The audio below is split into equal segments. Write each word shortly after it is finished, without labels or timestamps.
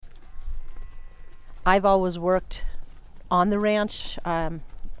I've always worked on the ranch.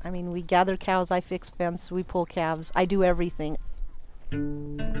 We gather cows, I fix fence, we pull calves, I do everything.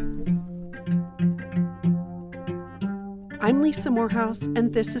 I'm Lisa Morehouse,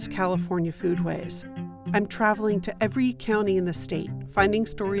 and this is California Foodways. I'm traveling to every county in the state, finding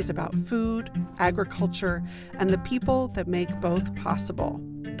stories about food, agriculture, and the people that make both possible.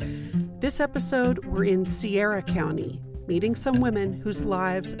 This episode, we're in Sierra County, meeting some women whose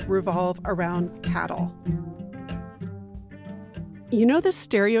lives revolve around cattle. You know the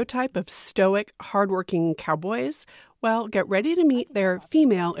stereotype of stoic, hardworking cowboys? Well, get ready to meet their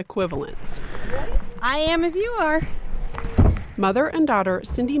female equivalents. I am if you are. Mother and daughter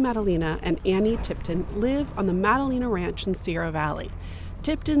Cindy Madalena and Annie Tipton live on the Madalena Ranch in Sierra Valley.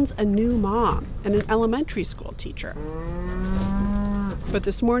 Tipton's a new mom and an elementary school teacher. But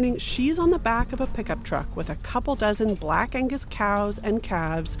this morning, she's on the back of a pickup truck with a couple dozen Black Angus cows and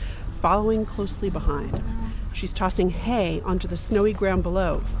calves following closely behind. She's tossing hay onto the snowy ground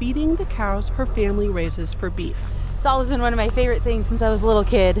below, feeding the cows her family raises for beef. It's always been one of my favorite things since I was a little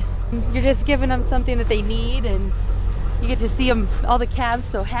kid. You're just giving them something that they need, and you get to see them, all the calves,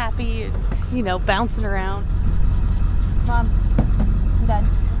 so happy and, bouncing around. Mom, I'm done.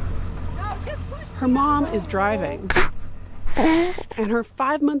 No, just push. Her mom is driving, and her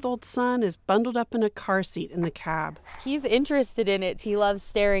 5-month-old son is bundled up in a car seat in the cab. He's interested in it. He loves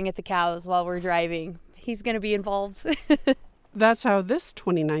staring at the cows while we're driving. He's going to be involved. That's how this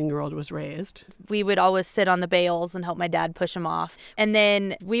 29-year-old was raised. We would always sit on the bales and help my dad push them off. And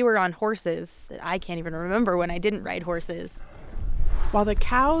then we were on horses. I can't even remember when I didn't ride horses. While the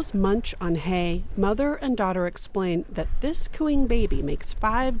cows munch on hay, mother and daughter explain that this cooing baby makes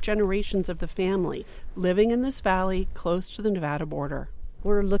 5 generations of the family living in this valley close to the Nevada border.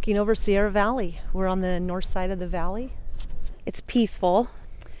 We're looking over Sierra Valley. We're on the north side of the valley. It's peaceful,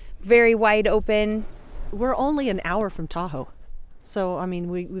 very wide open. We're only an hour from Tahoe. So,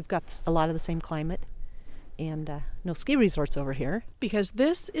 we've got a lot of the same climate and no ski resorts over here. Because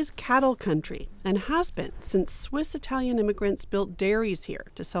this is cattle country and has been since Swiss-Italian immigrants built dairies here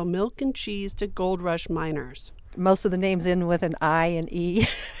to sell milk and cheese to gold rush miners. Most of the names end with an I and E.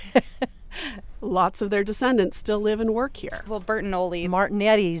 Lots of their descendants still live and work here. Well, Bertinoli,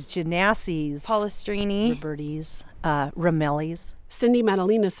 Martinetti's, Genassis, Polistrini, Roberti's, Ramelli's. Cindy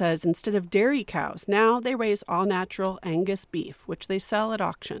Madalena says instead of dairy cows, now they raise all-natural Angus beef, which they sell at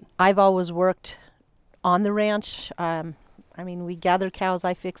auction. I've always worked on the ranch. We gather cows,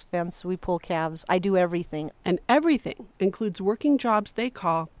 I fix fence, we pull calves, I do everything. And everything includes working jobs they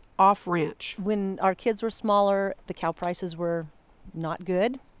call off-ranch. When our kids were smaller, the cow prices were not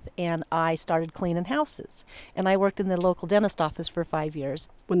good, and I started cleaning houses. And I worked in the local dentist office for 5 years.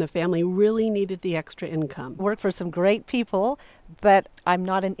 When the family really needed the extra income. Worked for some great people, but I'm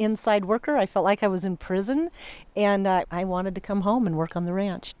not an inside worker. I felt like I was in prison, and I wanted to come home and work on the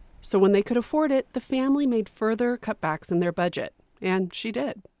ranch. So when they could afford it, the family made further cutbacks in their budget. And she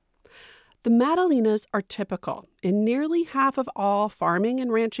did. The Madalenas are typical. In nearly half of all farming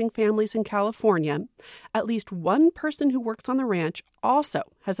and ranching families in California, at least one person who works on the ranch also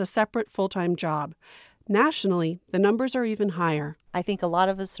has a separate full-time job. Nationally, the numbers are even higher. I think a lot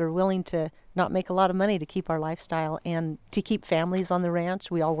of us are willing to not make a lot of money to keep our lifestyle and to keep families on the ranch.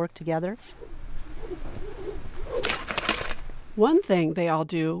 We all work together. One thing they all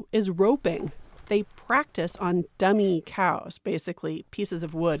do is roping. They practice on dummy cows, basically pieces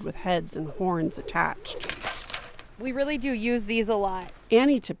of wood with heads and horns attached. We really do use these a lot.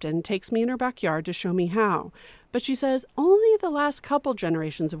 Annie Tipton takes me in her backyard to show me how. But she says only the last couple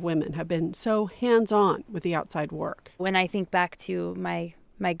generations of women have been so hands-on with the outside work. When I think back to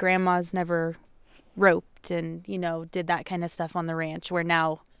my grandma's never roped and, did that kind of stuff on the ranch, where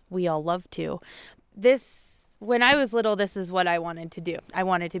now we all love to. When I was little, this is what I wanted to do. I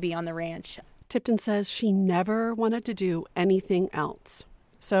wanted to be on the ranch. Tipton says she never wanted to do anything else.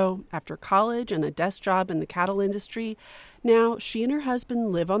 So after college and a desk job in the cattle industry, now she and her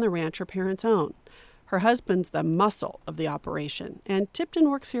husband live on the ranch her parents own. Her husband's the muscle of the operation, and Tipton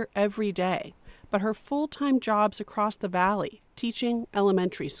works here every day. But her full-time job's across the valley, teaching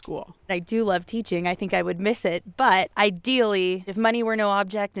elementary school. I do love teaching. I think I would miss it. But ideally, if money were no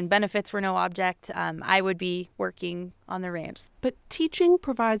object and benefits were no object, I would be working on the ranch. But teaching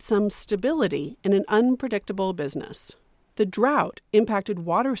provides some stability in an unpredictable business. The drought impacted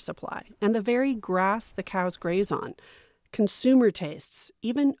water supply and the very grass the cows graze on. Consumer tastes,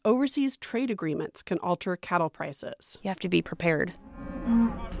 even overseas trade agreements can alter cattle prices. You have to be prepared.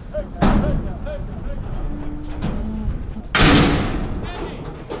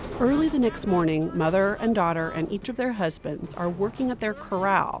 Early the next morning, mother and daughter and each of their husbands are working at their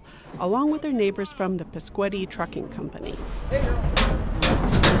corral, along with their neighbors from the Pasquetti Trucking Company.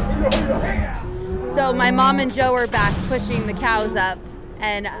 So my mom and Joe are back pushing the cows up,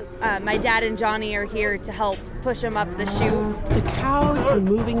 and my dad and Johnny are here to help push them up the chute. The cows are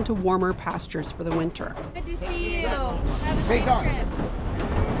moving to warmer pastures for the winter. Good to see you. Have a great trip.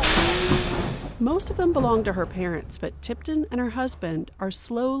 Most of them belong to her parents, but Tipton and her husband are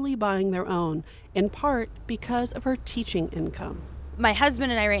slowly buying their own, in part because of her teaching income. My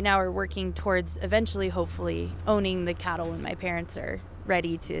husband and I right now are working towards eventually, hopefully, owning the cattle when my parents are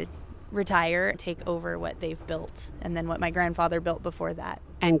ready to retire, take over what they've built, and then what my grandfather built before that.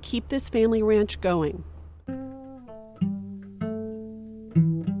 And keep this family ranch going.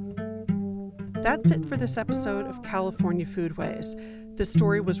 That's it for this episode of California Foodways. The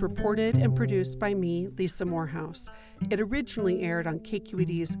story was reported and produced by me, Lisa Morehouse. It originally aired on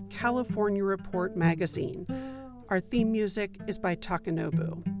KQED's California Report magazine. Our theme music is by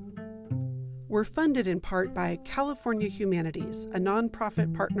Takanobu. We're funded in part by California Humanities, a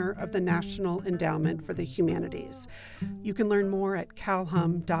nonprofit partner of the National Endowment for the Humanities. You can learn more at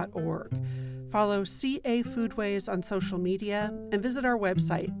calhum.org. Follow CA Foodways on social media and visit our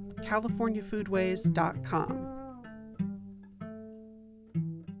website, californiafoodways.com.